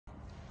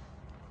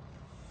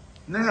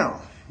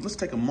Now, let's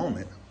take a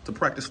moment to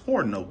practice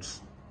 4 notes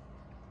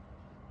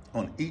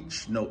on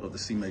each note of the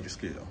C major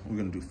scale. We're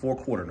gonna do 4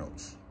 quarter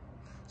notes.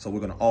 So we're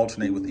gonna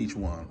alternate with each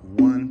one.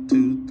 1,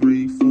 2,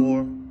 3,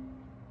 4.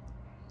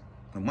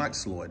 I might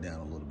slow it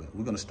down a little bit.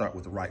 We're gonna start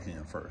with the right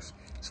hand first.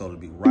 So it'll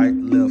be right,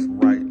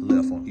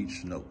 left on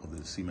each note of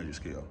the C major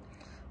scale.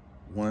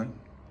 1,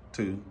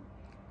 2,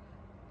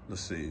 let's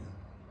see.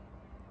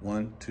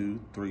 1, 2,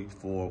 3,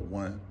 4,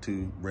 1,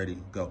 2, ready,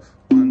 go.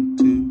 1,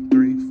 2,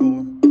 3,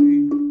 4, 3.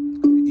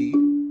 E,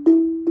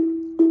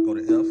 go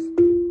to F,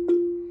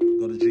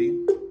 go to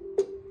G,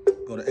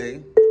 go to A,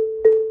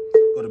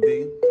 go to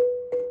B,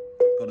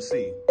 go to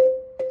C.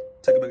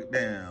 Take it back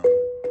down.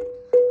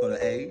 Go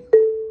to A,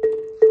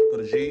 go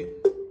to G,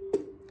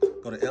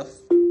 go to F,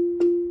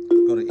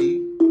 go to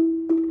E,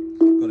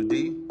 go to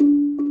D,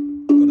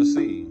 go to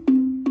C.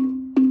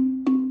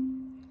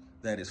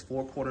 That is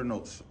 4 quarter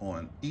notes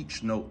on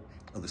each note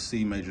of the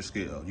C major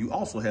scale. You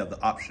also have the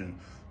option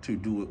to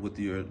do it with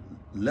your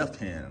left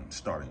hand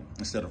starting.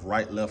 Instead of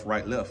right, left,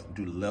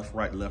 do left,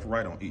 right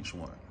on each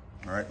one.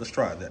 All right, let's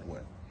try it that way.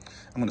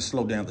 I'm gonna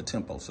slow down the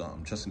tempo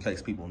some, just in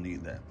case people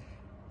need that.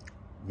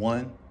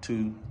 1,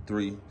 2,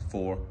 3,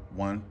 4,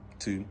 1,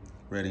 2,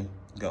 ready,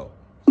 go.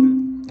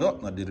 Oh,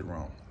 I did it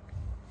wrong.